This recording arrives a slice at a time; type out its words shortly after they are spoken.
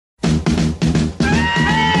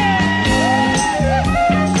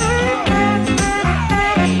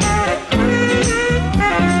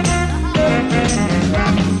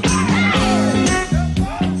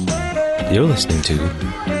You're listening to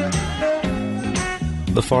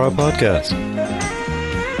the Far Out Podcast,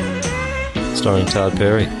 starring Todd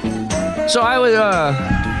Perry. So I was,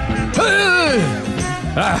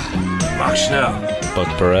 Mark Schnell. Buck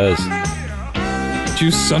Perez. Do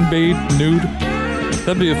you sunbathe nude?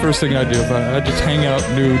 That'd be the first thing I'd do if I'd just hang out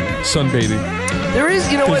nude sunbathing. there is,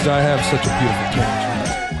 you know what? Because I have such a beautiful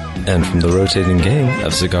touch. And from the rotating gang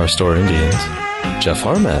of Cigar Store Indians, Jeff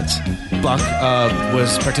Harmatz. Buck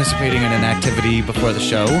was participating in an activity before the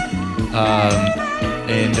show,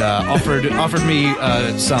 and offered me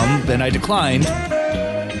some. Then I declined.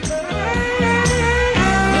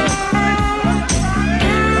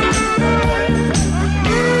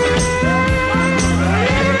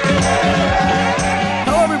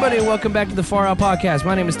 Welcome back to the Far Out Podcast.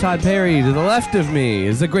 My name is Todd Perry. To the left of me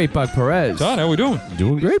is the great Buck Perez. Todd, how we doing?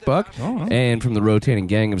 Doing great, Buck. Oh. And from the rotating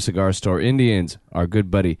gang of Cigar Store Indians, our good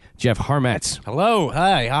buddy, Jeff Harmatz. Hello,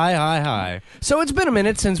 hi. So it's been a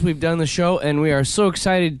minute since we've done the show, and we are so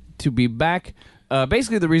excited to be back.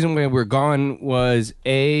 Basically, the reason why we're gone was,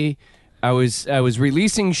 I was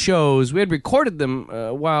releasing shows. We had recorded them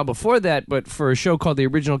a while before that, but for a show called The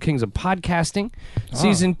Original Kings of Podcasting.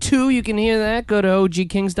 Season 2, you can hear that. Go to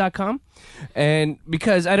ogkings.com. And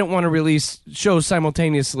because I didn't want to release shows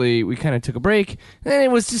simultaneously, we kind of took a break. And it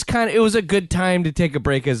was just it was a good time to take a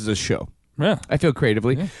break as a show. Yeah. I feel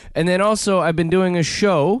creatively. And then also, I've been doing a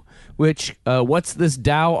show, which, What's This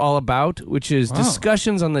Tao All About? Which is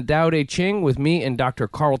discussions on the Tao Te Ching with me and Dr.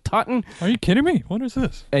 Carl Totten. Are you kidding me? What is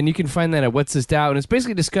this? And you can find that at What's This Tao? And it's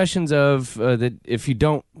basically discussions of that if you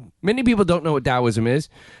don't... Many people don't know what Taoism is.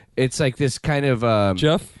 It's like this kind of...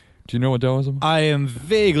 Jeff, do you know what Taoism is? I am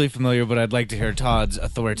vaguely familiar, but I'd like to hear Todd's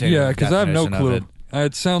authoritative Yeah, because I have no definition of clue.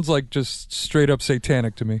 It sounds like just straight up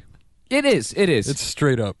satanic to me. It is. It's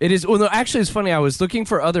straight up. It is. Well, no, actually, it's funny. I was looking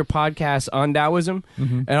for other podcasts on Taoism,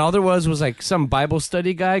 and all there was like some Bible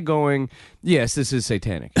study guy going, "Yes, this is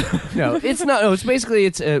satanic." No, it's not. No, it's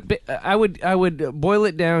basically I would boil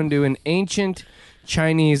it down to an ancient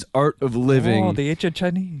Chinese art of living. Oh, the ancient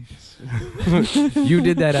Chinese. You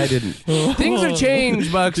did that. I didn't. Things have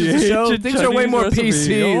changed, Bucks. It's a show. Things are way more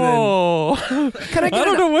PC. Oh, Can I get I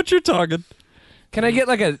don't know what you're talking. Can I get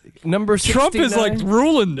like a number 69? Trump is like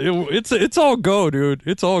ruling. It's all go, dude.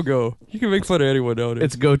 It's all go. You can make fun of anyone nowadays.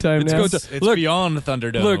 It's go time now. Go time. It's Look, beyond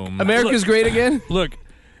Thunderdome. look, America's great again. Look,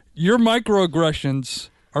 your microaggressions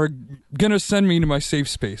are gonna send me to my safe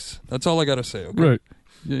space. That's all I gotta say. Okay? Right.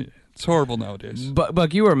 Yeah, it's horrible nowadays.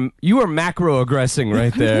 Buck, you were macro aggressing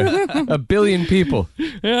right there. 1 billion people.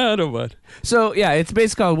 Yeah, I know what. So yeah, it's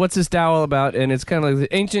basically called "What's This Tao All About?" and it's kind of like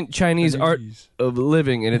the ancient Chinese art of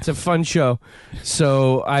living, and it's a fun show.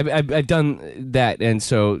 So I've done that, and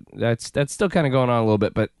so that's still kind of going on a little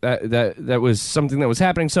bit, but that was something that was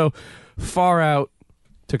happening. So Far Out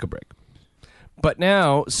took a break. But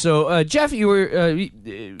now, so Jeff, you're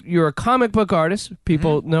a comic book artist.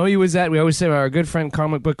 People know you as that. We always say about our good friend,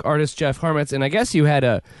 comic book artist Jeff Harmatz. And I guess you had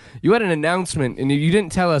an announcement, and you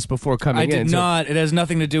didn't tell us before coming in. I did not. It has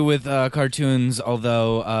nothing to do with cartoons,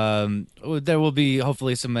 although there will be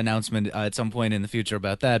hopefully some announcement at some point in the future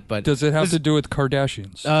about that. But Does it have to do with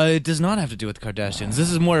Kardashians? It does not have to do with Kardashians. This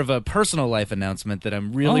is more of a personal life announcement that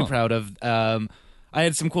I'm really proud of. I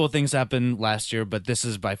had some cool things happen last year, but this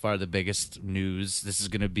is by far the biggest news. This is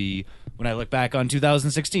going to be, when I look back on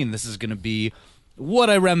 2016, this is going to be what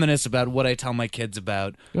I reminisce about, what I tell my kids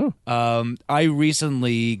about. Oh. I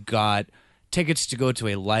recently got tickets to go to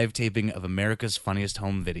a live taping of America's Funniest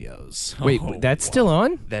Home Videos. Wait, that's still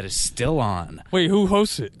on? That is still on. Wait, who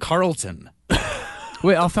hosts it? Carlton.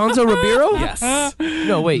 Wait, Alfonso Ribeiro? Yes.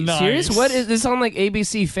 No, wait, Nice. serious? What is this on like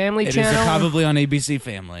ABC Family It Channel? is probably on ABC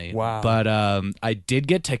Family. Wow. But I did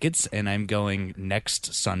get tickets, and I'm going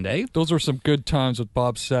next Sunday. Those were some good times with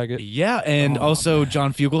Bob Saget. Yeah, and also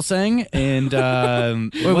John Fugelsang, and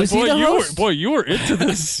Wait, was he the host? You were into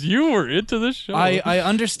this. You were into this show. I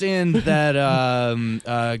understand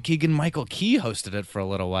that Keegan Michael Key hosted it for a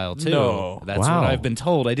little while too. No. That's Wow. what I've been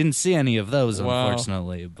told. I didn't see any of those, Wow.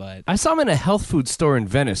 unfortunately, but I saw him in a health food store in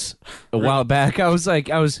Venice a while back. I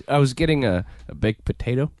was getting a baked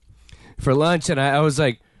potato for lunch, and I was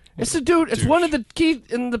like, "It's the dude. It's one of the key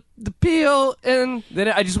in the peel." And then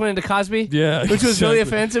I just went into Cosby, Yeah, which was really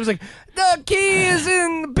exactly. offensive. It was like, "The key is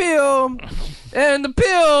in the peel, and the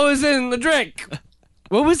pill is in the drink."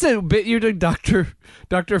 What was that bit you did, Dr.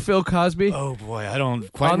 Phil Cosby? oh boy, I don't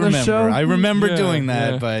quite On the remember. show? I remember Yeah, doing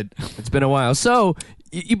that, yeah. but It's been a while. So,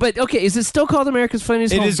 but okay, is it still called America's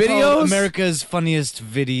Funniest it Home is Videos? called America's Funniest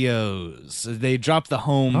Videos. They dropped the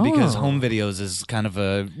home because home videos is kind of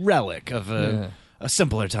a relic of a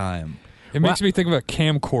simpler time. It makes me think of a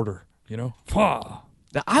camcorder. You know. Pah.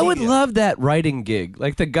 Now, I would love that writing gig,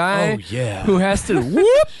 like the guy who has to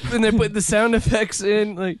whoop, and they put the sound effects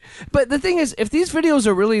in. Like, but the thing is, if these videos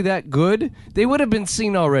are really that good, they would have been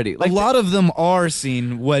seen already. Like a lot of them are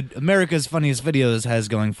seen. What America's Funniest Videos has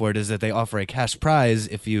going for it is that they offer a cash prize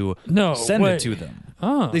if you send it to them.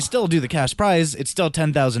 Oh. They still do the cash prize. It's still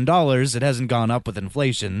 $10,000. It hasn't gone up with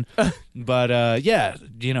inflation, but yeah,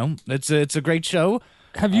 you know, it's a great show.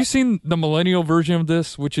 Have you seen the millennial version of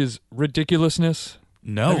this, which is Ridiculousness?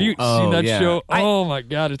 No. Have you seen that show? I- Oh my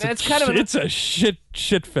god, it's a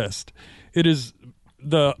shit fest. It is.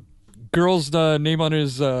 The girl's name on it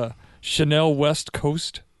is Chanel West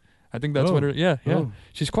Coast. I think that's what her. Yeah.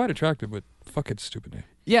 She's quite attractive, but fucking stupid name.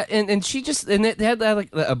 Yeah, and she just they had like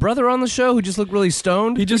a brother on the show who just looked really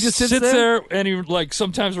stoned. He just sits there and he like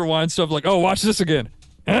sometimes rewinds stuff like, oh, watch this again.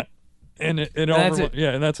 And that's it.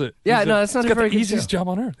 Yeah, and that's it. Yeah, that's not he's a got very the good easiest show. job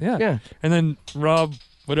on earth. Yeah. Yeah. And then Rob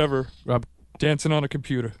Rob. dancing on a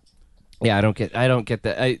computer. Yeah, I don't get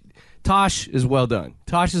that. Tosh is well done.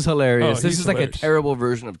 Tosh is hilarious. Oh, this he's is like hilarious. a terrible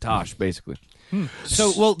version of Tosh, basically.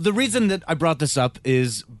 So, well, the reason that I brought this up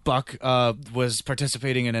is Buck was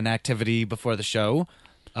participating in an activity before the show,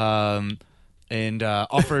 and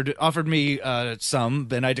offered me some,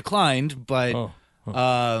 and I declined. But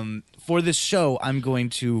for this show, I'm going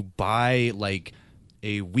to buy like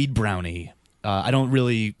a weed brownie. I don't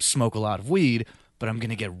really smoke a lot of weed, but I'm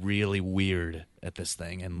gonna get really weird at this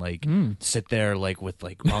thing and like sit there like with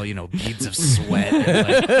like beads of sweat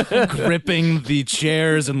and like gripping the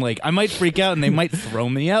chairs and like I might freak out and they might throw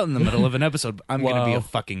me out in the middle of an episode. But I'm gonna be a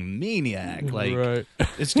fucking maniac. Like Right.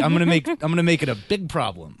 I'm gonna make it a big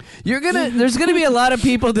problem. There's gonna be a lot of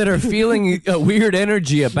people that are feeling a weird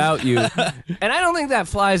energy about you, and I don't think that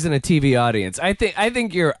flies in a TV audience. I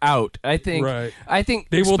think you're out. I think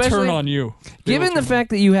they will turn especially on you. Given the fact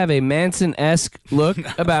that you have a Manson-esque look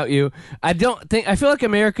about you, I feel like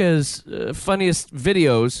America's funniest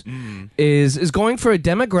videos is going for a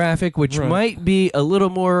demographic which might be a little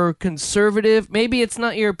more conservative. Maybe it's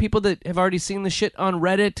not your people that have already seen the shit on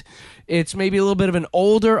Reddit. It's maybe a little bit of an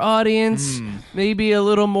older audience. Maybe a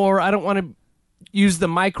little more. I don't want to use the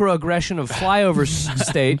microaggression of Flyover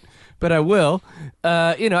State, but I will.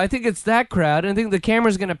 I think it's that crowd. And I think the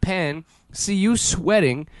camera's going to pan. See you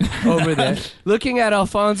sweating over there, looking at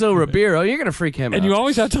Alfonso Ribeiro. You're gonna freak him out. And you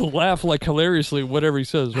always have to laugh like hilariously whatever he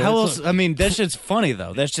says. Right? How else? I mean, that shit's funny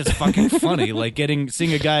though. That's just fucking funny. Like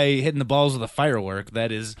seeing a guy hitting the balls with a firework.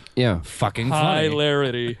 That is fucking funny.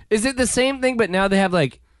 Hilarity. Is it the same thing? But now they have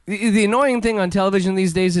like the annoying thing on television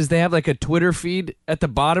these days is they have like a Twitter feed at the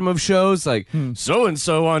bottom of shows, like so and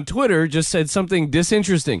so on Twitter just said something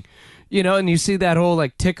disinteresting, and you see that whole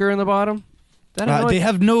like ticker in the bottom. They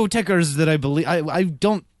have no tickers that I believe. I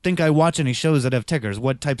don't think I watch any shows that have tickers.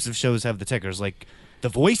 What types of shows have the tickers? Like The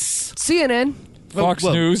Voice? CNN. Fox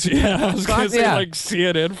News. Yeah, I was going to say yeah. like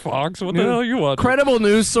CNN, Fox. What the hell are you watching? Credible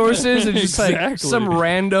news sources and just like Exactly. some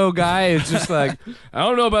rando guy is just like, I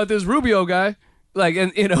don't know about this Rubio guy. Like,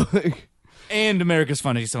 and And America's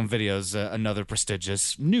Funniest Home Videos, another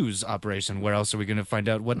prestigious news operation. Where else are we going to find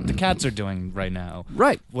out what the cats are doing right now?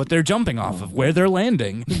 Right. What they're jumping off of, where they're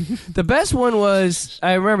landing. The best one was,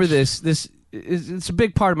 I remember this it's a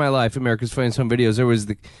big part of my life, America's Funniest Home Videos. There was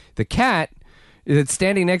the cat that's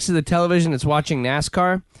standing next to the television that's watching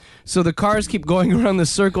NASCAR. So the cars keep going around the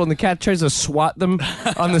circle and the cat tries to swat them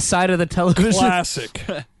on the side of the television. Classic.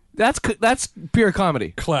 That's pure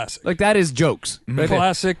comedy. Classic. Like, that is jokes. Right there.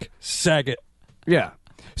 Classic Saget. Yeah.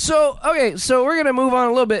 So, okay, so we're going to move on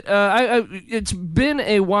a little bit. It's been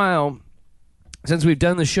a while since we've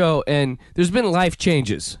done the show, and there's been life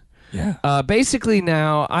changes. Yeah. Basically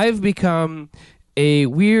now, I've become a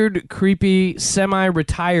weird, creepy,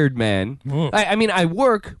 semi-retired man. I mean, I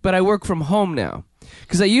work, but I work from home now.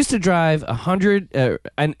 Because I used to drive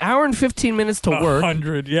an hour and 15 minutes to work.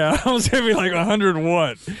 100, yeah. I was going to be like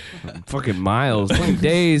 101. Fucking miles, 20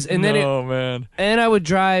 days. And then man. And I would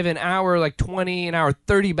drive an hour, like 20, an hour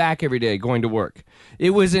 30 back every day going to work. It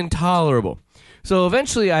was intolerable. So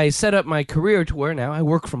eventually I set up my career to where now I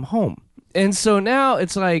work from home. And so now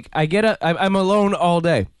it's like I get up, I'm alone all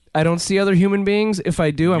day. I don't see other human beings. If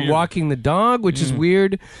I do, I'm walking the dog, which is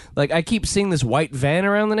weird. Like, I keep seeing this white van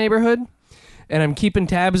around the neighborhood, and I'm keeping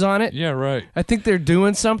tabs on it. Yeah, right. I think they're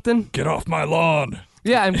doing something. Get off my lawn.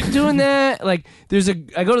 Yeah, I'm doing that. Like,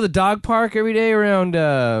 I go to the dog park every day around.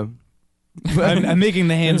 I'm making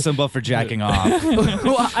the hand symbol for jacking off.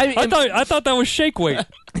 Well, I thought that was shake weight.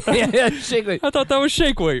 yeah, shake weight. I thought that was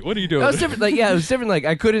shake weight. What are you doing? That was different. Like, it was different. Like,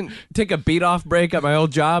 I couldn't take a beat off break at my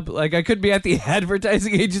old job. Like, I could be at the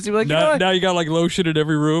advertising agency. Like, now you got like lotion in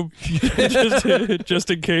every room, just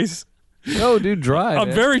in case. No, dude, dry. I'm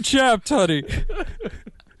man. very chapped, honey.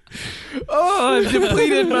 Oh, I've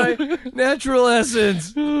depleted my natural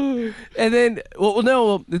essence. And then,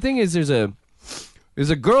 the thing is, there's a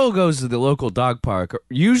girl who goes to the local dog park,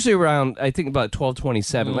 usually around, I think, about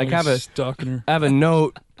 12:27. Like, stalking her. I have a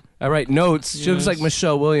note. I write notes. She looks like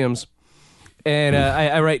Michelle Williams. And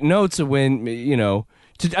I write notes of when,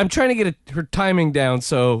 I'm trying to get her timing down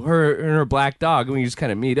so her and her black dog, we just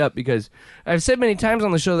kind of meet up, because I've said many times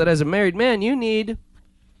on the show that as a married man, you need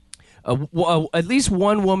at least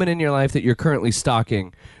one woman in your life that you're currently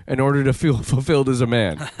stalking in order to feel fulfilled as a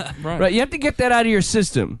man. Right? You have to get that out of your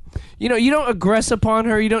system. You don't aggress upon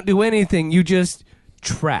her. You don't do anything. You just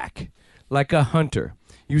track like a hunter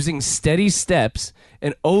using steady steps,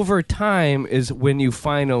 and over time is when you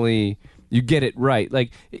finally... You get it right.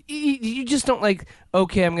 Like, you just don't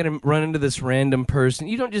okay, I'm going to run into this random person.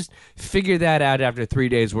 You don't just figure that out after 3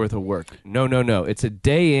 days worth of work. No. It's a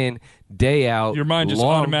day in, day out. Your mind just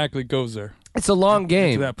automatically goes there. It's a long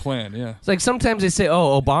game. To that plan, yeah. It's like sometimes they say,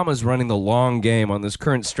 Obama's running the long game on this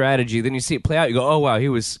current strategy. Then you see it play out. You go, oh, wow, he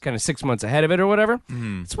was kind of 6 months ahead of it or whatever.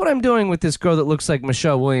 That's what I'm doing with this girl that looks like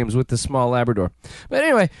Michelle Williams with the small Labrador. But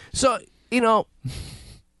anyway, so,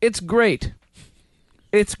 it's great.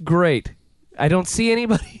 It's great. I don't see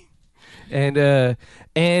anybody, and I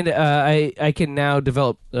can now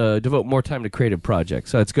devote more time to creative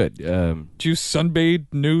projects. So it's good. Do you sunbathe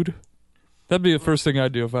nude? That'd be the first thing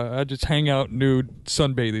I'd do if I just hang out nude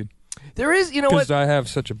sunbathing. There is, what? Because I have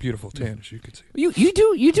such a beautiful tan, as you can see. You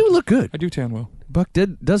do look good. I do tan well. Buck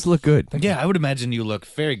does look good. Yeah, I would imagine you look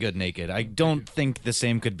very good naked. I don't think the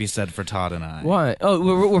same could be said for Todd and I. Why?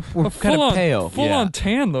 Oh, we're kind of pale. Full on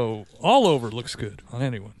tan though, all over looks good on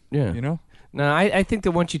anyone. Yeah, No, I think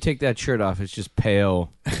that once you take that shirt off, it's just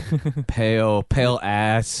pale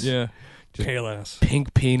ass. Yeah, just pale ass,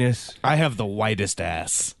 pink penis. I have the whitest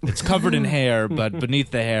ass. It's covered in hair, but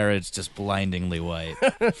beneath the hair, it's just blindingly white.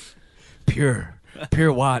 Pure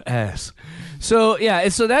white ass. So yeah,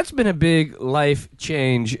 so that's been a big life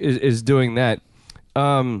change. Is doing that.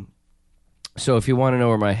 So if you want to know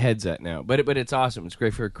where my head's at now, but it's awesome. It's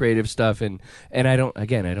great for creative stuff, and I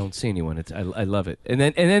don't see anyone. I love it. And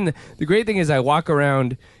then the great thing is I walk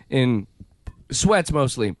around in sweats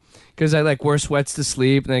mostly because I wear sweats to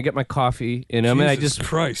sleep, and then I get my coffee in them, and I just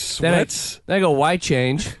sweats. Then I go, why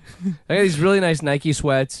change? I got these really nice Nike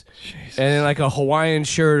sweats, Jesus. And then a Hawaiian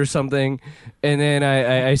shirt or something, and then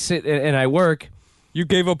I sit and I work. You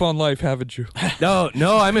gave up on life, haven't you? No,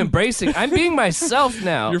 I'm embracing. I'm being myself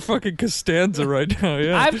now. You're fucking Costanza right now,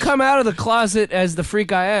 yeah. I've come out of the closet as the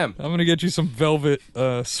freak I am. I'm going to get you some velvet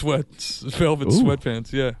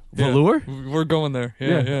sweatpants, yeah. Velour? We're going there,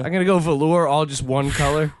 yeah. I'm going to go velour, all just one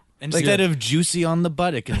color. Instead of juicy on the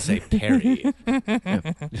butt, it can say Perry.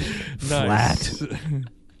 Flat.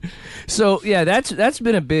 So, yeah, that's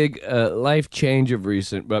been a big life change of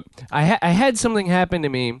recent, but I had something happen to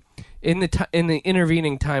me in the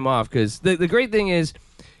intervening time off, because the great thing is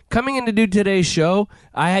coming in to do today's show,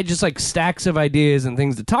 I had just stacks of ideas and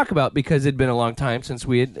things to talk about because it'd been a long time since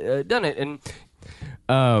we had done it. And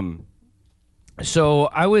so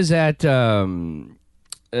I was at there's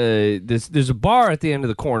a bar at the end of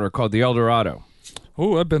the corner called the El Dorado.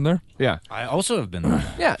 Oh, I've been there. Yeah, I also have been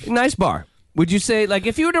there. Yeah, nice bar. Would you say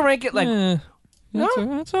if you were to rank it no,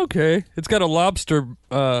 it's okay. It's got a lobster.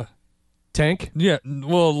 Tank? Yeah,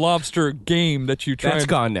 well, lobster game that you try That's and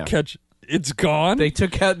gone now. Catch. It's gone? They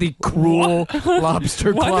took out the cruel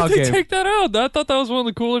lobster claw game. Why did they take that out? I thought that was one of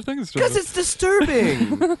the cooler things. Because it's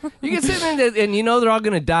disturbing. You can sit there and they're all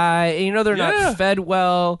going to die, and they're not fed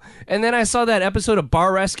well. And then I saw that episode of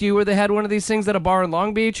Bar Rescue where they had one of these things at a bar in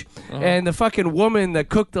Long Beach, and the fucking woman that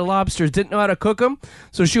cooked the lobsters didn't know how to cook them,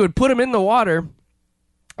 so she would put them in the water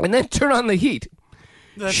and then turn on the heat.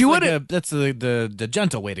 That's the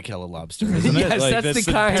gentle way to kill a lobster, isn't it? Yes, that's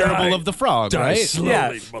the kind. Parable of the frog, right?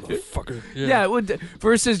 Slowly, motherfucker. Yeah,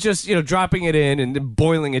 versus just dropping it in and then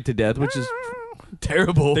boiling it to death, which is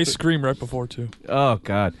terrible. They scream right before too. Oh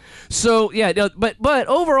God. So yeah, no, but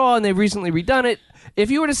overall, and they've recently redone it.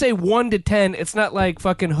 If you were to say 1 to 10, it's not like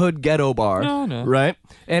fucking hood ghetto bar, no, right?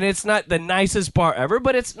 And it's not the nicest bar ever,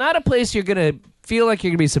 but it's not a place you're gonna feel like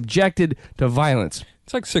you're gonna be subjected to violence.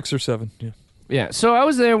 It's like 6 or 7. Yeah. Yeah, so I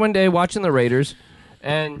was there one day watching the Raiders,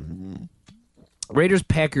 and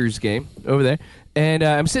Raiders-Packers game over there, and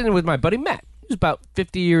I'm sitting with my buddy Matt. He's about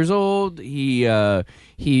 50 years old. He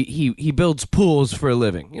builds pools for a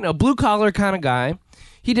living. Blue-collar kind of guy.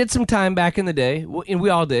 He did some time back in the day, and we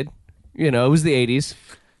all did. It was the 80s.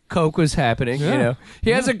 Coke was happening,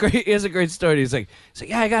 He has a great story. He's like,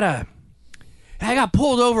 yeah, I got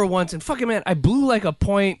pulled over once, and fucking man, I blew like a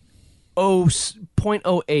 .0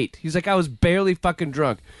 .08. He's like, I was barely fucking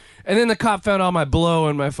drunk. And then the cop found all my blow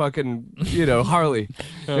and my fucking, Harley.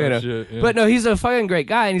 Shit, yeah. But no, he's a fucking great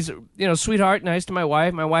guy, and he's, sweetheart, nice to my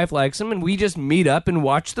wife. My wife likes him, and we just meet up and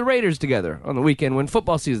watch the Raiders together on the weekend when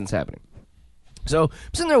football season's happening. So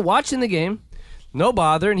I'm sitting there watching the game, no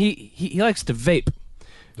bother, and he likes to vape.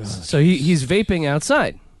 So he's vaping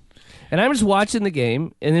outside. And I'm just watching the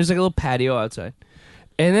game, and there's like a little patio outside.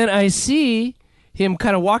 And then I see him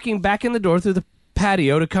kind of walking back in the door through the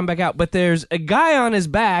patio to come back out, but there's a guy on his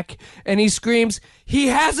back, and he screams, "He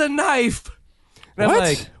has a knife!" And I'm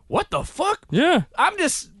like, what the fuck? Yeah. I'm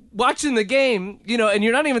just watching the game, and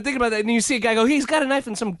you're not even thinking about that, and you see a guy go, he's got a knife,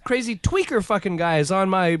 and some crazy tweaker fucking guy is on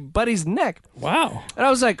my buddy's neck. Wow. And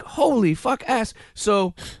I was like, holy fuck ass.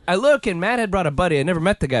 So I look, and Matt had brought a buddy. I never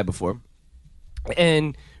met the guy before.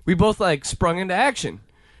 And we both, sprung into action.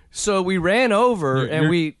 So we ran over,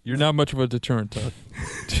 You're not much of a deterrent, Todd.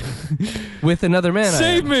 with another man.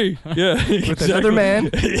 Save me! Yeah, with another man.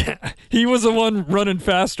 Yeah. He was the one running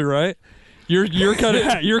faster, right? You're kind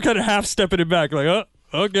of half stepping it back, like, oh,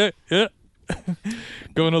 okay, yeah,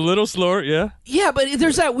 going a little slower, yeah. Yeah, but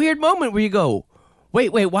there's that weird moment where you go,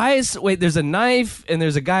 wait, there's a knife and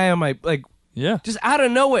there's a guy on my Yeah. just out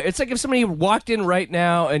of nowhere. It's like if somebody walked in right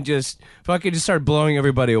now and just fucking just started blowing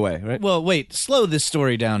everybody away, right? Well, wait, slow this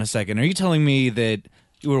story down a second. Are you telling me that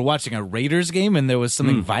you were watching a Raiders game and there was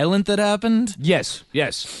something violent that happened? Yes.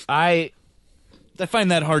 I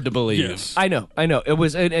find that hard to believe. Yes. know. It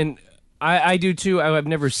was, and I do too. I've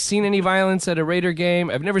never seen any violence at a Raider game.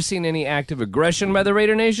 I've never seen any active aggression by the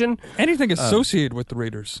Raider Nation. Anything associated with the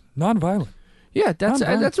Raiders, non-violent. Yeah, that's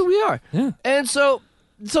what we are. Yeah. And so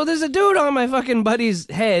there's a dude on my fucking buddy's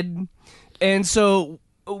head, and so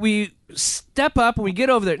we step up and we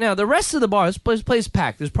get over there. Now, the rest of the bar, this place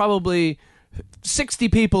packed. There's probably 60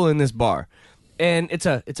 people in this bar, and it's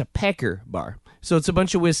a Packer bar. So it's a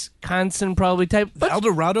bunch of Wisconsin probably type. The El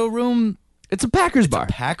Dorado room? It's a Packers bar.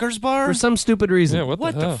 Packers bar? For some stupid reason. Yeah,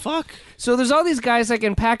 what the fuck? So there's all these guys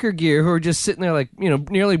in Packer gear who are just sitting there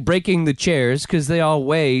nearly breaking the chairs because they all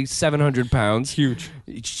weigh 700 pounds. Huge,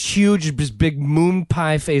 just big moon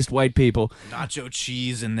pie faced white people. Nacho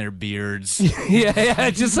cheese in their beards. yeah,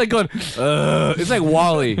 just going. It's like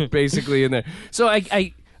Wall-E basically in there. So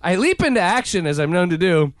I leap into action as I'm known to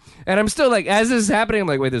do, and I'm still as this is happening, I'm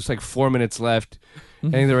like, wait, there's 4 minutes left. I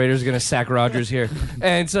think the Raiders are going to sack Rodgers here.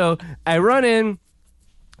 And so I run in,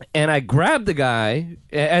 and I grab the guy,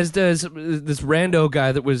 as does this rando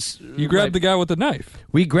guy that was... You grabbed the guy with the knife.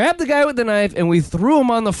 We grabbed the guy with the knife, and we threw him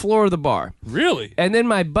on the floor of the bar. Really? And then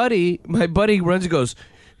my buddy runs and goes...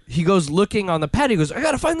 He goes looking on the patio. He goes, I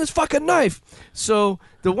got to find this fucking knife. So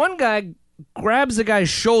the one guy grabs the guy's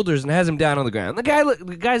shoulders and has him down on the ground.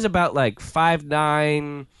 The guy's about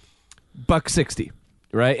 5'9", $160.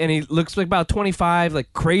 Right, and he looks like about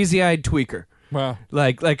 25, crazy-eyed tweaker. Wow.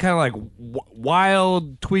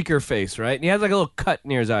 Wild tweaker face, right? And he has a little cut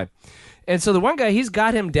near his eye. And so the one guy, he's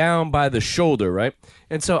got him down by the shoulder, right?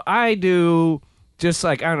 And so I do just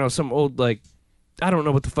I don't know, some old I don't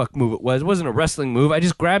know what the fuck move it was. It wasn't a wrestling move. I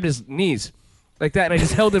just grabbed his knees like that, and I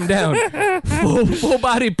just held him down. full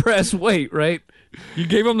body press weight, right? You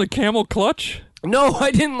gave him the camel clutch? No, I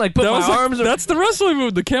didn't put my arms. That's the wrestling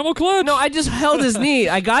move, the camel clutch. No, I just held his knee.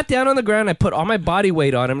 I got down on the ground. I put all my body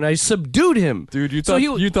weight on him, and I subdued him. Dude, you thought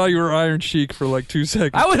you were Iron Sheik for 2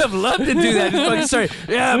 seconds. I would have loved to do that. Just fucking start,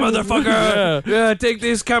 yeah, motherfucker. Yeah, take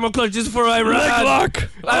these camel clutches before I run. Leg lock.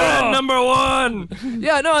 I'm number one.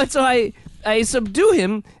 Yeah, no, and so I subdue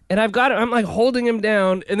him, and I've got him. I'm holding him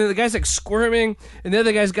down, and then the guy's squirming, and the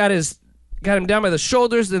other guy's got him down by the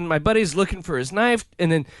shoulders. Then my buddy's looking for his knife,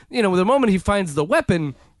 and then the moment he finds the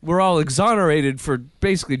weapon, we're all exonerated for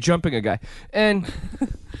basically jumping a guy. And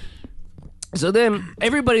so then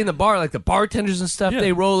everybody in the bar, the bartenders and stuff,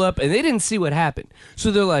 they roll up, and they didn't see what happened. So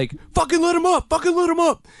they're like, fucking let him up, fucking let him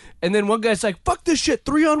up. And then one guy's like, fuck this shit,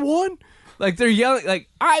 3-on-1. They're yelling,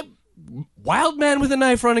 I'm wild man with a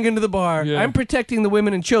knife running into the bar. Yeah. I'm protecting the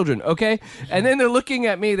women and children, okay? And then they're looking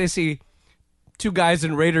at me, they see 2 guys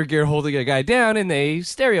in Raider gear holding a guy down, and they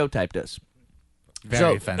stereotyped us.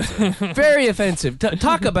 Very offensive. Very offensive.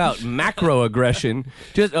 Talk about macro aggression.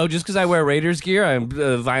 Just because I wear Raiders gear, I'm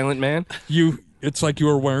a violent man. It's like you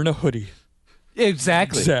were wearing a hoodie.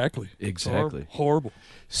 Exactly. Horrible.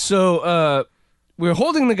 So we're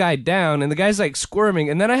holding the guy down, and the guy's squirming,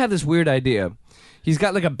 and then I have this weird idea. He's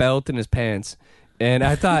got a belt in his pants. And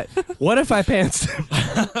I thought, what if I pantsed him?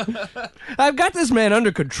 I've got this man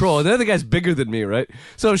under control. The other guy's bigger than me, right?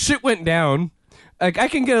 So shit went down. I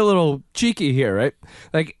can get a little cheeky here, right?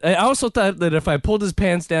 I also thought that if I pulled his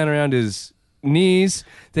pants down around his knees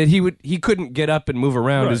that he couldn't get up and move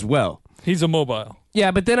around Right. as well. He's immobile.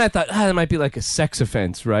 Yeah, but then I thought, that might be like a sex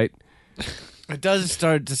offense, right? It does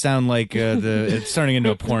start to sound like it's turning into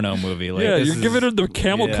a porno movie. Like, Yeah, this you're is- giving him the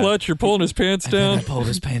camel yeah. clutch. You're pulling his pants I down. pulled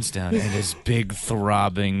his pants down, and his big,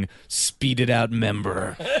 throbbing, speeded out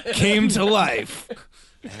member came to life.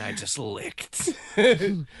 And I just licked.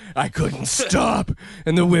 I couldn't stop.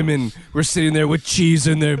 And the women were sitting there with cheese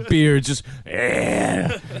in their beards, just,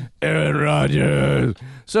 Aaron Rodgers.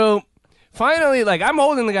 So finally, like, I'm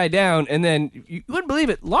holding the guy down, and then, you wouldn't believe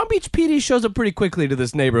it, Long Beach PD shows up pretty quickly to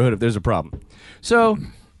this neighborhood if there's a problem. So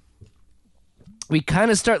we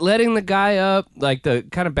kind of start letting the guy up, like the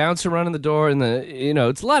kind of bounce around in the door, and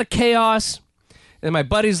it's a lot of chaos. And my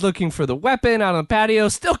buddy's looking for the weapon out on the patio,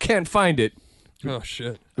 still can't find it. Oh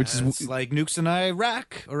shit! Which is It's like nukes in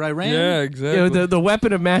Iraq or Iran. Yeah, exactly. the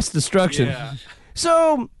weapon of mass destruction. Yeah.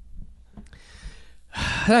 So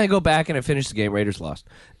then I go back and I finish the game. Raiders lost,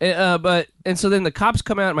 and so then the cops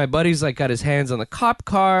come out. And my buddy's like got his hands on the cop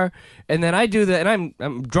car, and then I do that, and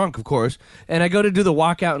I'm drunk, of course, and I go to do the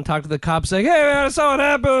walkout and talk to the cops, like, "Hey man, I saw what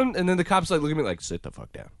happened," and then the cops like look at me like, "Sit the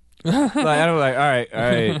fuck down." Like, I'm like,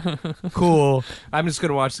 all right, cool. I'm just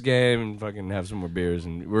gonna watch the game and fucking have some more beers,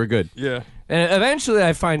 and we're good. Yeah. And eventually,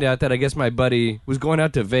 I find out that I guess my buddy was going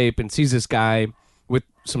out to vape and sees this guy with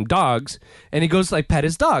some dogs, and he goes to, like, pet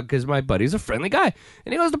his dog because my buddy's a friendly guy,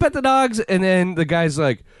 and he goes to pet the dogs, and then the guy's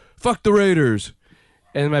like, "Fuck the Raiders,"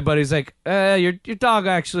 and my buddy's like, your dog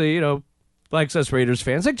actually, likes us Raiders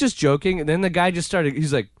fans," like just joking, and then the guy just started.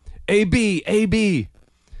 He's like, AB.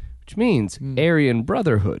 Which means Aryan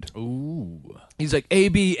Brotherhood. Ooh. He's like,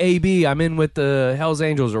 AB, I'm in with the Hells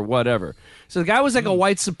Angels or whatever. So the guy was like a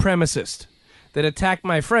white supremacist that attacked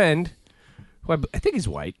my friend, who I think he's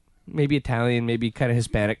white, maybe Italian, maybe kind of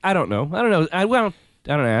Hispanic. I don't know. I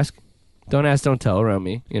don't ask. Don't ask, don't tell around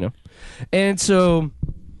me, And so,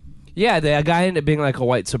 yeah, the guy ended up being like a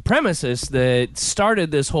white supremacist that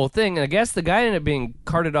started this whole thing. And I guess the guy ended up being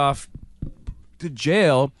carted off to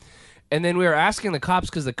jail. And then we were asking the cops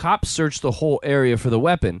because the cops searched the whole area for the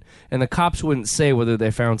weapon, and the cops wouldn't say whether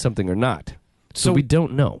they found something or not. So we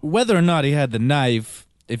don't know. Whether or not he had the knife,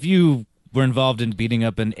 if you were involved in beating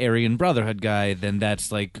up an Aryan Brotherhood guy, then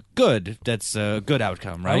that's like good. That's a good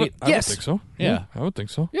outcome, right? I Yes. would think so. Yeah. I would think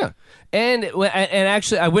so. Yeah. And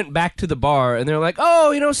actually, I went back to the bar, and they're like,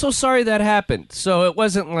 "Oh, so sorry that happened." So it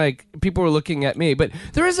wasn't like people were looking at me. But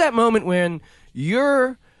there is that moment when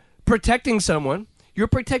you're protecting someone. You're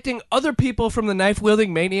protecting other people from the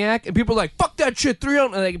knife-wielding maniac, and people are like, "Fuck that shit!"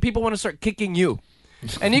 Like, people want to start kicking you,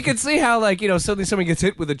 and you can see how, like, suddenly someone gets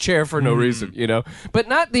hit with a chair for no reason, But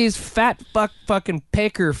not these fat fucking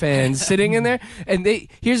Packer fans sitting in there. And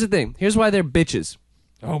here's the thing. Here's why they're bitches.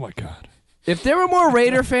 Oh my god. If there were more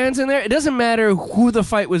Raider fans in there, it doesn't matter who the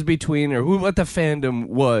fight was between or what the fandom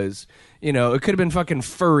was. It could have been fucking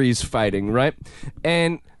furries fighting, right?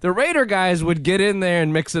 And the Raider guys would get in there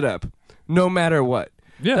and mix it up. No matter what.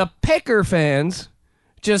 Yeah. The Packer fans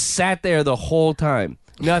just sat there the whole time.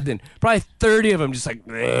 Nothing. Probably 30 of them just like,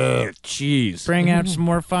 jeez. Bring out some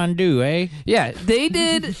more fondue, eh? Yeah, they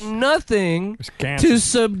did nothing cancer. to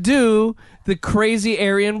subdue the crazy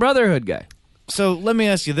Aryan Brotherhood guy. So let me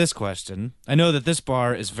ask you this question. I know that this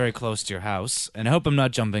bar is very close to your house, and I hope I'm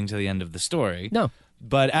not jumping to the end of the story. No.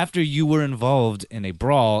 But after you were involved in a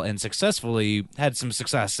brawl and successfully had some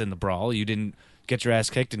success in the brawl, you didn't get your ass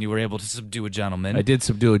kicked and you were able to subdue a gentleman. I did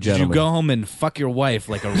subdue a Did you gentleman. go home and fuck your wife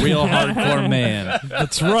like a real hardcore man?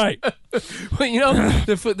 That's right. But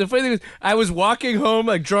the funny thing is, I was walking home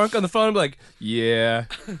like drunk on the phone. I'm like, yeah.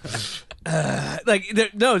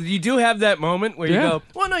 No, you do have that moment where you Yeah. go,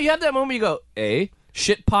 well, no, you have that moment you go,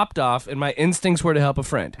 shit popped off and my instincts were to help a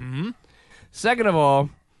friend. Mm-hmm. Second of all,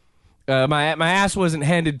 my ass wasn't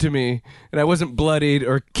handed to me, and I wasn't bloodied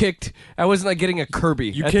or kicked. I wasn't like getting a Kirby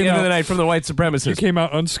You at the came end of out- the night from the white supremacists. You came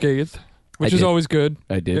out unscathed, which I is did. always good.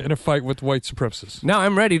 I did. In a fight with white supremacists. Now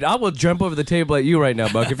I'm ready. I will jump over the table at you right now,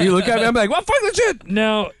 Buck. If you look at me, I'm like, well, fuck that shit.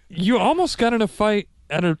 Now, you almost got in a fight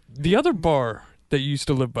at the other bar that you used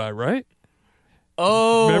to live by, right?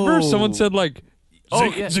 Oh. Remember? Someone said, like, Oh,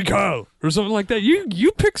 yeah. Zikal, or something like that.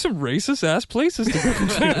 You pick some racist ass places to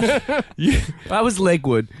go to. I was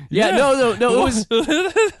Lakewood. Yeah, no. It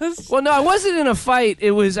was. Well, no, I wasn't in a fight.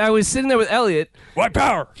 I was sitting there with Elliot. White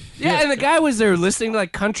power. Yeah, and the guy was there listening to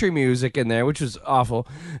like country music in there, which was awful.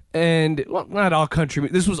 And well, not all country.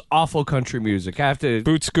 This was awful country music. I have to.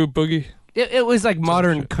 Boot scoop boogie. It was like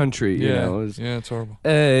modern country. You know, it was, yeah, it's horrible.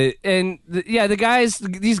 the guys,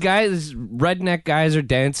 these redneck guys are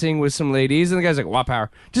dancing with some ladies, and the guy's like, "White power,"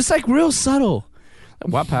 just like real subtle.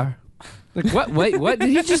 Like, white power. Like what? Wait, what? Did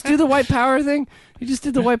he just do the white power thing? He just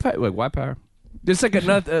did the white power. Like white power. Just like a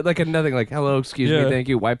nothing, like hello, excuse me, thank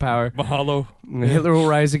you, white power, Mahalo. Hitler will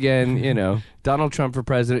rise again. Donald Trump for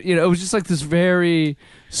president. It was just like this very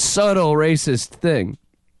subtle racist thing.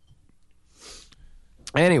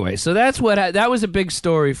 Anyway, so that's that was a big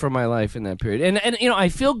story for my life in that period, and I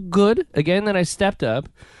feel good again that I stepped up.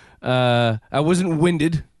 I wasn't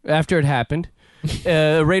winded after it happened.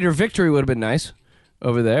 Raider victory would have been nice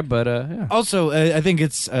over there, but yeah. Also, I think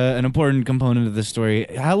it's an important component of the story.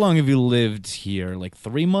 How long have you lived here? Like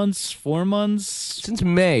 3 months, 4 months? Since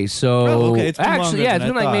May, so okay, it's been longer actually, yeah, than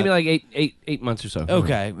it's been I like maybe thought. like eight months or so.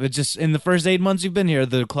 Okay, but just in the first 8 months you've been here,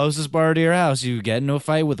 the closest bar to your house, you get into a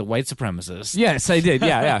fight with a white supremacist. Yes, I did.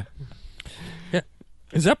 Yeah.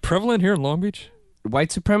 Is that prevalent here in Long Beach? White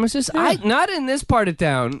supremacists? Not in this part of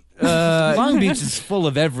town. Long Beach is full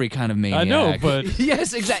of every kind of maniac. I know, but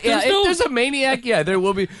Yes, exactly. If there's a maniac, there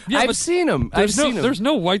will be. Yeah, I've but seen them. there's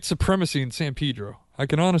no white supremacy in San Pedro. I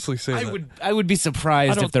can honestly say that. I would be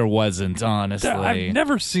surprised if there wasn't. Honestly, I've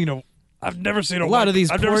never seen a a lot of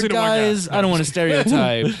these port guys. I don't want to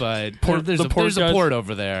stereotype, but there's a port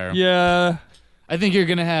over there. Yeah. I think you're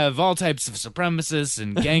gonna have all types of supremacists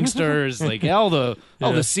and gangsters, like all the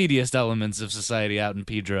seediest elements of society out in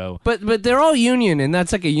Pedro. But they're all union, and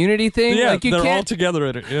that's like a unity thing. Yeah, like you they're can't, all together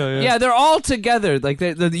in it. Yeah. Yeah, they're all together. Like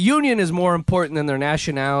the union is more important than their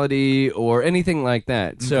nationality or anything like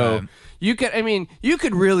that. So Okay. you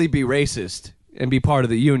could really be racist and be part of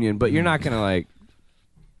the union, but you're not gonna like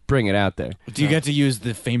bring it out there. Do you get to use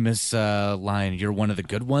the famous line, "You're one of the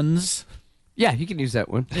good ones"? Yeah, you can use that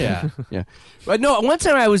one. Yeah. Yeah. But no, one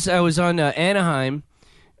time I was on Anaheim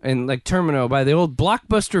and like Terminal by the old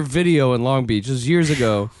Blockbuster Video in Long Beach. It was years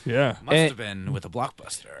ago. Yeah. Must have been with a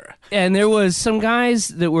Blockbuster. And there was some guys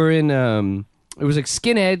that were in it was like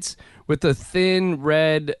skinheads with the thin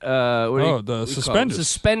red the suspenders.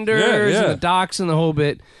 Suspenders Yeah. and the docks and the whole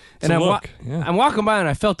bit. And I'm walking by and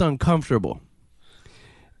I felt uncomfortable.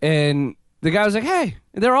 And the guy was like, "Hey,"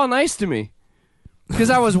 they're all nice to me. Because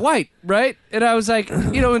I was white, right? And I was like,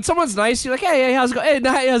 when someone's nice, you're like, hey, how's it going?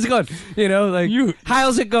 Hey, how's it going?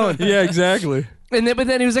 How's it going? Yeah, exactly. But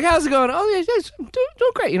then he was like, how's it going? Oh, yeah,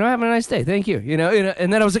 doing great. Having a nice day. Thank you.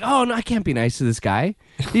 And then I was like, oh, no, I can't be nice to this guy.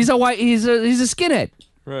 He's a skinhead.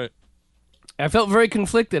 Right. I felt very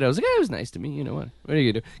conflicted. I was like, it was nice to me. You know what? What are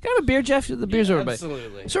you going to do? Can I have a beer, Jeff? The beer's over.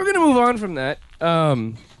 Absolutely. So we're going to move on from that.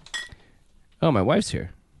 My wife's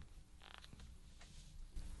here.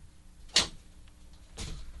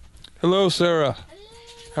 Hello, Sarah. Hello.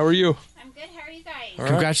 How are you? I'm good. How are you guys? All right.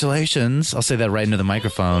 Congratulations. I'll say that right into the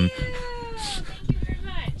microphone. Thank you very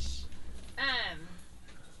much. How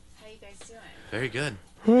you guys doing? Very good.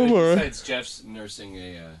 Besides Jeff's nursing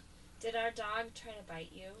a... Did our dog try to bite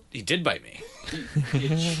you? He did bite me. What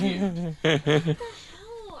the hell?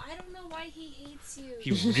 I don't know why he hates you. He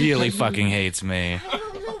really fucking hates me. I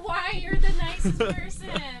don't know why you're the nicest person.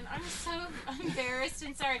 I'm so embarrassed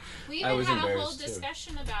and sorry. We I even was had a whole embarrassed, too.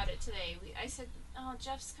 discussion about it today. I said, "Oh,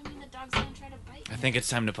 Jeff's coming. The dog's gonna try to bite I me." think it's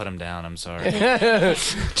time to put him down. I'm sorry. Maybe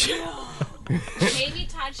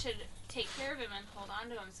Todd should take care of him and hold on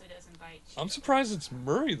to him so he doesn't bite you. I'm surprised it's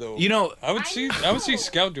Murray though. I would see know.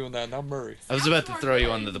 Scout doing that, not Murray. I was about to throw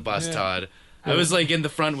you under the bus, Yeah. Todd. I was like in the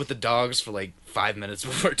front with the dogs for like 5 minutes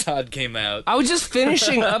before Todd came out. I was just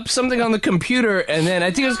finishing up something on the computer, and then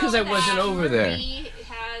I think it was because I wasn't over there. He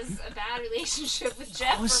has a bad relationship with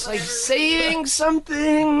Jeff. I was for like whatever saying reason.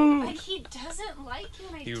 something. Like he doesn't like you.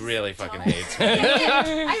 And I He just really don't fucking hates me. get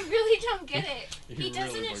it. I really don't get it. He really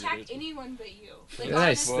doesn't fucking attack hates me. anyone but you.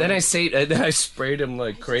 Like, Then I sprayed him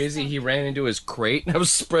like crazy. He ran into his crate, and I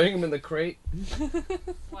was spraying him in the crate.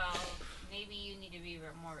 Well, maybe you need to be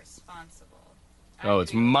more responsible. Oh,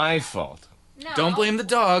 it's my fault. No. Don't blame the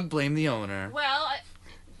dog, blame the owner. Well,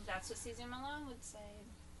 that's what Caesar Malone would say.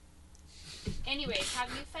 Anyways, have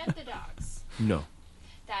you fed the dogs? No.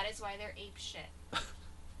 That is why they're ape shit.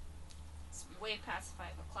 It's way past 5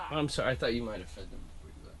 o'clock. I'm sorry. I thought you might have fed them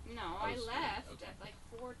before you left. No, I I was- left okay. at like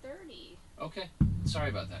 4:30. Okay. Sorry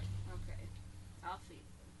about that. Okay, I'll feed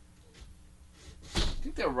I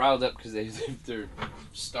think they're riled up because they're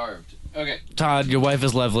starved. Okay. Todd, your wife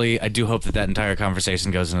is lovely. I do hope that entire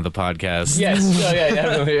conversation goes into the podcast. Yes. Oh, yeah,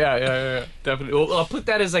 definitely. Yeah. Definitely. Well, I'll put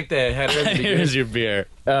that as like the header at the beginning. Here's your beer.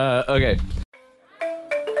 Okay.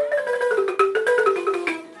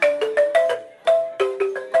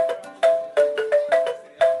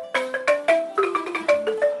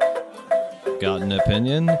 Got an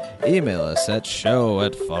opinion? Email us at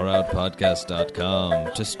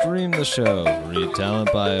show@faroutpodcast.com to stream the show, read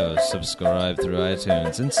talent bios, subscribe through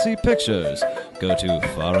iTunes, and see pictures. Go to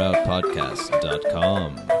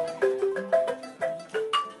faroutpodcast.com.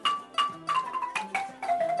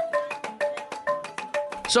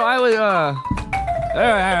 So I was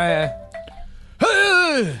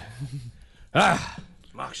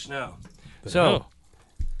Mark Snow. So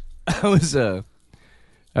I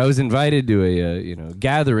was invited to a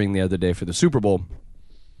gathering the other day for the Super Bowl,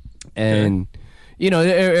 and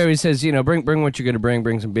everybody says bring what you're going to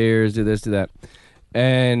bring some beers, do this, do that,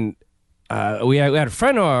 and we had a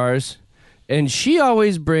friend of ours, and she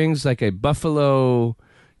always brings like a buffalo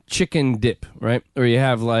chicken dip, right? Or you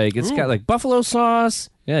have like it's got like buffalo sauce.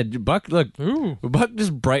 Yeah, Buck. Look, Buck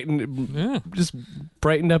just brightened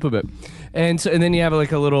up a bit, and then you have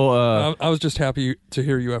like a little. I was just happy to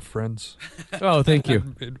hear you have friends. Oh, thank you.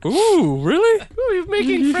 Ooh, really? Ooh, you're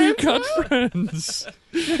making friends. You got friends.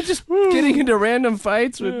 Just getting into random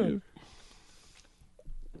fights with you.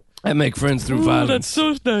 I make friends through violence. That's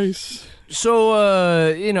so nice. So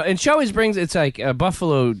and she always brings it's like a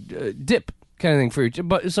buffalo dip kind of thing for you.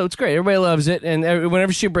 But so it's great. Everybody loves it, and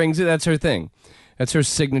whenever she brings it, that's her thing. That's her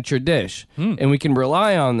signature dish. And we can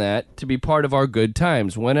rely on that to be part of our good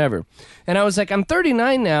times whenever. And I was like, I'm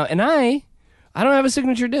 39 now, and I don't have a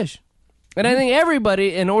signature dish. And I think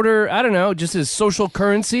everybody, in order, I don't know, just as social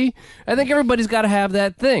currency, I think everybody's got to have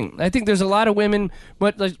that thing. I think there's a lot of women,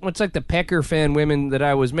 what's like the Pecker fan women that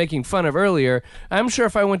I was making fun of earlier. I'm sure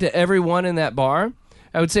if I went to every one in that bar,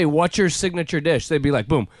 I would say, what's your signature dish? They'd be like,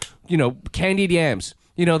 boom, candied yams.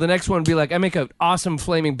 The next one would be like, I make an awesome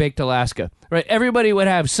flaming baked Alaska. Right? Everybody would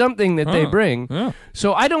have something that they bring. Yeah.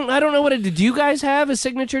 So I don't know what it is. Do you guys have a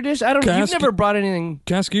signature dish? I don't know. You've never brought anything.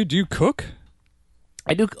 Can I ask you, do you cook?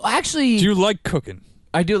 I do. Actually. Do you like cooking?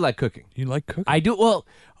 I do like cooking. You like cooking? I do. Well,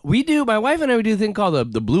 we do. My wife and I, we do a thing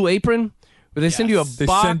called the Blue Apron, where they send you a box. They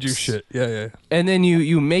send you shit. Yeah. And then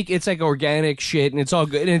you make, it's like organic shit, and it's all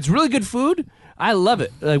good. And it's really good food. I love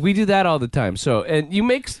it. Like, we do that all the time. So, and you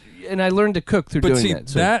make, and I learned to cook through doing that.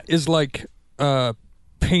 So that is like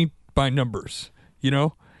paint by numbers,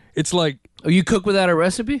 It's like... Oh, you cook without a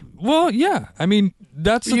recipe? Well, yeah. I mean,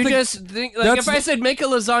 that's the thing. You just think, like, if I said make a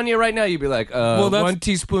lasagna right now, you'd be like, 1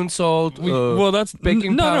 teaspoon salt, that's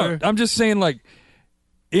baking powder. No, I'm just saying, like,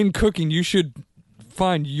 in cooking, you should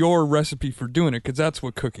find your recipe for doing it, because that's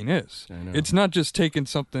what cooking is. It's not just taking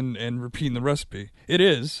something and repeating the recipe. It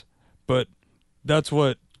is, but that's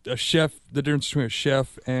what the difference between a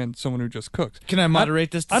chef and someone who just cooks. Can I moderate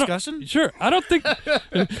this discussion? Sure. I don't think...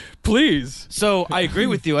 Please. So I agree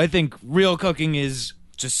with you. I think real cooking is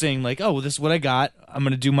just saying like, oh, well, this is what I got. I'm going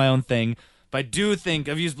to do my own thing. But I do think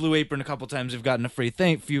I've used Blue Apron a couple times. I've gotten a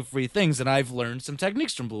few free things, and I've learned some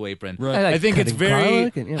techniques from Blue Apron. Right. I think it's very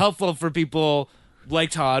helpful for people like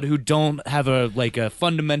Todd who don't have a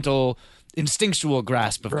fundamental instinctual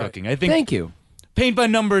grasp of cooking. I think Thank you. Paint by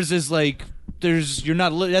numbers is like...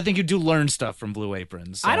 I think you do learn stuff from Blue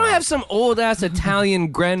Aprons. So. I don't have some old ass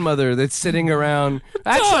Italian grandmother that's sitting around.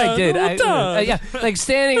 Actually, I did. Yeah, like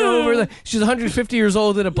standing over. She's 150 years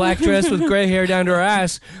old in a black dress with gray hair down to her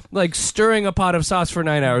ass, like stirring a pot of sauce for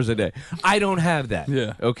 9 hours a day. I don't have that.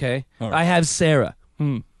 Yeah. Okay. Right. I have Sarah.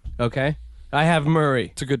 Okay. I have Murray.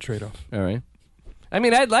 It's a good trade-off. All right. I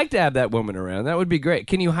mean, I'd like to have that woman around. That would be great.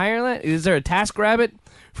 Can you hire that? Is there a TaskRabbit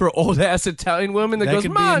for old ass Italian woman that goes,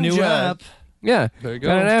 could be a new app. Yeah, there you go.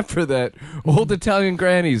 Got an app for that.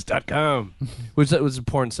 OldItalianGrannies.com, which was a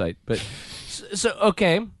porn site. But so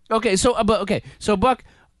okay. So Buck,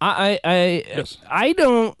 I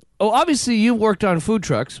don't. Oh, obviously you worked on food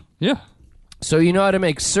trucks. Yeah. So you know how to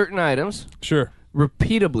make certain items. Sure.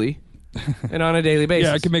 Repeatably, and on a daily basis.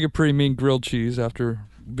 Yeah, I can make a pretty mean grilled cheese after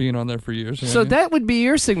being on there for years. So that would be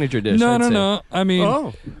your signature dish. No. I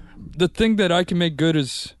mean, the thing that I can make good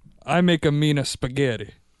is I make a mina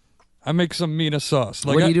spaghetti. I make some mina sauce.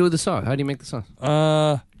 Like, what do you do with the sauce? How do you make the sauce?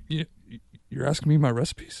 You're asking me my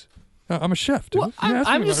recipes? I'm a chef, dude. Well,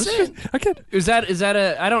 I'm just saying. I can't. Is that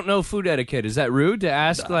a? I don't know food etiquette. Is that rude to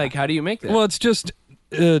ask? Like, how do you make that? Well, it's just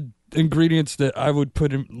ingredients that I would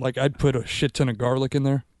put in. Like, I'd put a shit ton of garlic in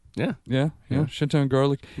there. Yeah. Shit ton of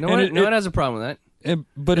garlic. No one has a problem with that.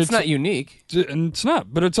 But it's not unique. And it's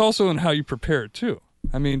not. But it's also in how you prepare it too.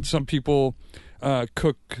 I mean, some people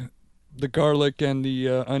cook the garlic and the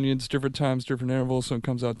onions different times, different intervals, so it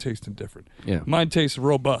comes out tasting different. Yeah. Mine tastes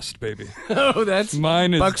robust, baby. Oh, that's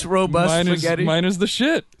mine. Buck's robust spaghetti. Mine is the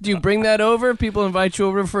shit. Do you bring that over? People invite you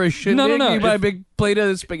over for a shindig? No. You buy a big plate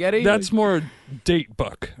of spaghetti? That's more date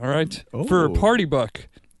Buck, all right? Oh. For party Buck.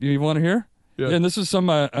 You want to hear? Yeah. And this is some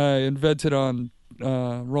I invented on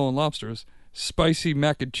Rolling Lobsters. Spicy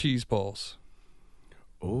mac and cheese balls.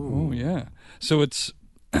 Oh, yeah. So it's...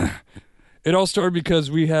 It all started because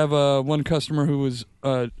we have one customer who was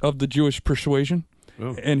of the Jewish persuasion,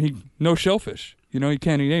 and no shellfish. He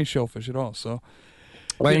can't eat any shellfish at all. So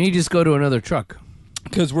why didn't he just go to another truck?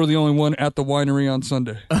 Because we're the only one at the winery on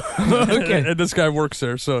Sunday. Okay. And this guy works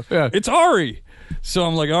there, so Yeah. it's Ari. So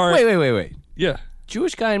I'm like, all right. Wait. Yeah.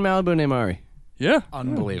 Jewish guy in Malibu named Ari. Yeah.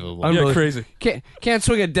 Unbelievable. Yeah, crazy. Can't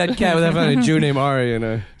swing a dead cat without finding a Jew named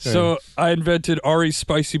Ari. So I invented Ari's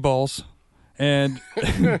spicy balls. And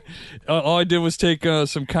all I did was take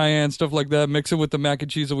some cayenne, stuff like that, mix it with the mac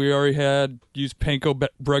and cheese that we already had, use panko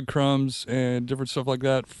breadcrumbs and different stuff like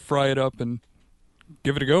that, fry it up, and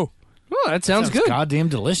give it a go. Oh, that sounds good. Goddamn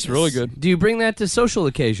delicious. Really good. Do you bring that to social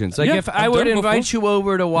occasions? Like Yeah, if I I've would done it invite you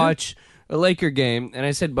over to watch a Laker game, and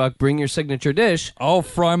I said, Buck, bring your signature dish. I'll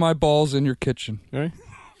fry my balls in your kitchen. Wait,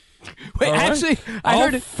 All right? actually, I I'll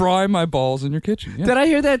heard it. fry my balls in your kitchen. Yeah. Did I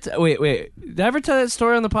hear that? Wait. Did I ever tell that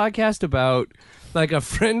story on the podcast about like a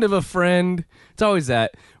friend of a friend? It's always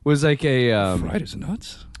that. Was like a Fried as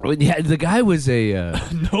nuts? well, yeah, the guy was a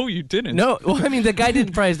No, you didn't. no. Well, I mean, the guy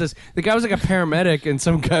didn't fry his dish. The guy was like a paramedic, and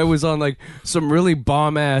some guy was on like some really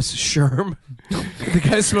bomb ass sherm. The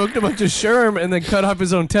guy smoked a bunch of sherm and then cut off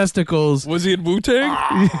his own testicles. Was he in Wu-Tang?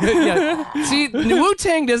 Yeah. See,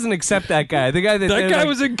 Wu-Tang doesn't accept that guy. The guy That guy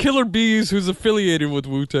was in Killer Bees, who's affiliated with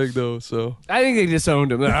Wu-Tang, though, so. I think they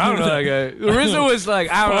disowned him. I don't know that guy. RZA was like,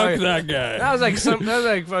 I don't Fuck know. that guy. That was like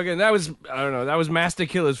I don't know. That was Master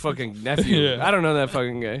Killer's fucking nephew. Yeah. I don't know that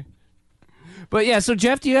fucking guy. But yeah, so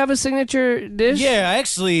Jeff, do you have a signature dish? Yeah,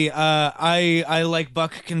 actually, I like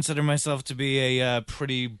Buck, consider myself to be a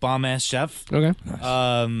pretty bomb-ass chef. Okay.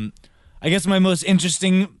 I guess my most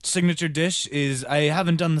interesting signature dish is, I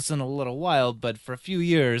haven't done this in a little while, but for a few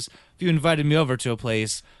years, if you invited me over to a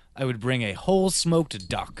place, I would bring a whole smoked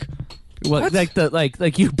duck. What?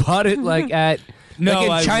 Like you bought it like at No, like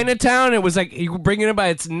in I- Chinatown. It was like you bringing it by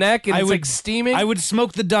its neck and I it's would- like steaming. I would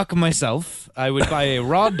smoke the duck myself. I would buy a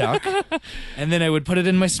raw duck, and then I would put it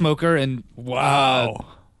in my smoker, and Wow.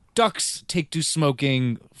 ducks take to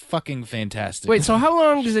smoking fucking fantastic. Wait, so how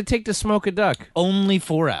long does it take to smoke a duck? Only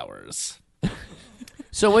 4 hours.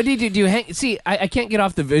 So what do you do? Do you hang? See, I can't get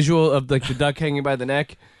off the visual of like the duck hanging by the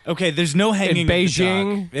neck. Okay, there's no hanging In of the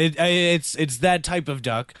Beijing? duck. It's that type of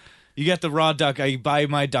duck. You get the raw duck. I buy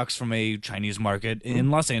my ducks from a Chinese market in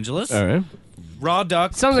Los Angeles. All right. Raw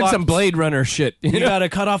duck. Sounds like some Blade Runner shit. You gotta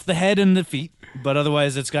cut off the head and the feet, but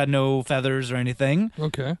otherwise it's got no feathers or anything.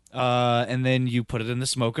 Okay. And then you put it in the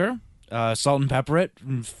smoker, salt and pepper it,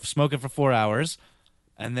 and smoke it for 4 hours,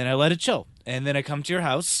 and then I let it chill. And then I come to your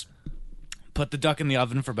house, put the duck in the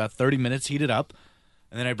oven for about 30 minutes, heat it up,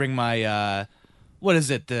 and then I bring my what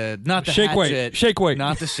is it? Not the Shake weight. hatchet, Shake weight.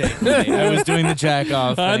 not the shake weight. I was doing the jack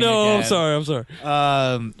off. I thing know. again. I'm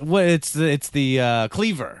sorry. What? It's the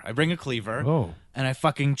cleaver. I bring a cleaver. Oh. And I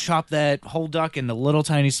fucking chop that whole duck into little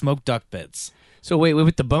tiny smoked duck bits So wait,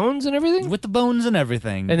 with the bones and everything, with the bones and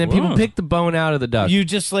everything. and then people Whoa. pick the bone out of the duck. You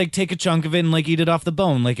just like take a chunk of it and like eat it off the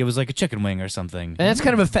bone like it was like a chicken wing or something. And that's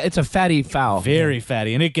kind of it's a fatty fowl. Very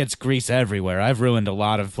fatty, and it gets grease everywhere. I've ruined a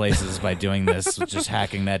lot of places by doing this, just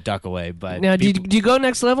hacking that duck away. But Now, do you go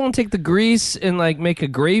next level and take the grease and like make a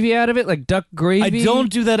gravy out of it, like duck gravy? I don't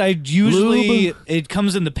do that. I usually it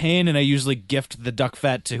comes in the pan, and I usually gift the duck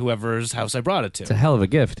fat to whoever's house I brought it to. It's a hell of a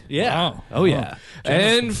gift. Yeah. Wow. Oh yeah.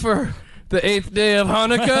 And for the 8th day of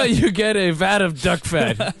Hanukkah, you get a vat of duck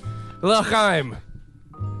fat. L'chaim.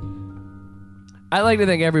 I'd like to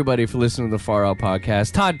thank everybody for listening to the Far Out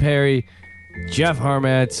Podcast. Todd Perry, Jeff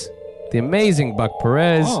Harmatz, the amazing Buck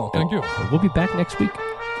Perez. Oh, thank you. We'll be back next week.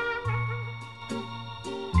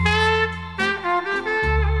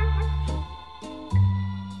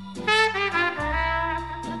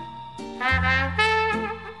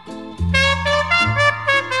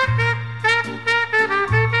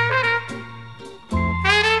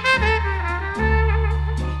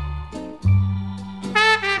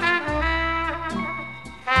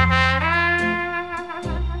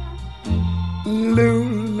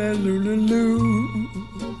 Lula, lula, loo,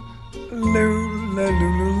 lula,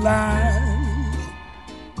 lula, la.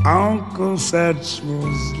 Uncle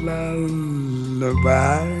Satchmel's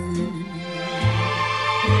lullaby.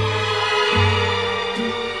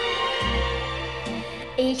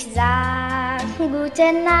 Ich sag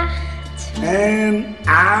gute Nacht, And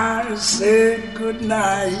I said good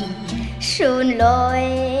night. schon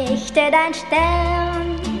leuchtet ein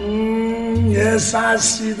Stern, Yes, I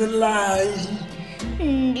see the light.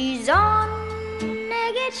 die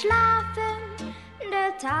Sonne geht schlafen,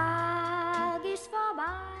 der Tag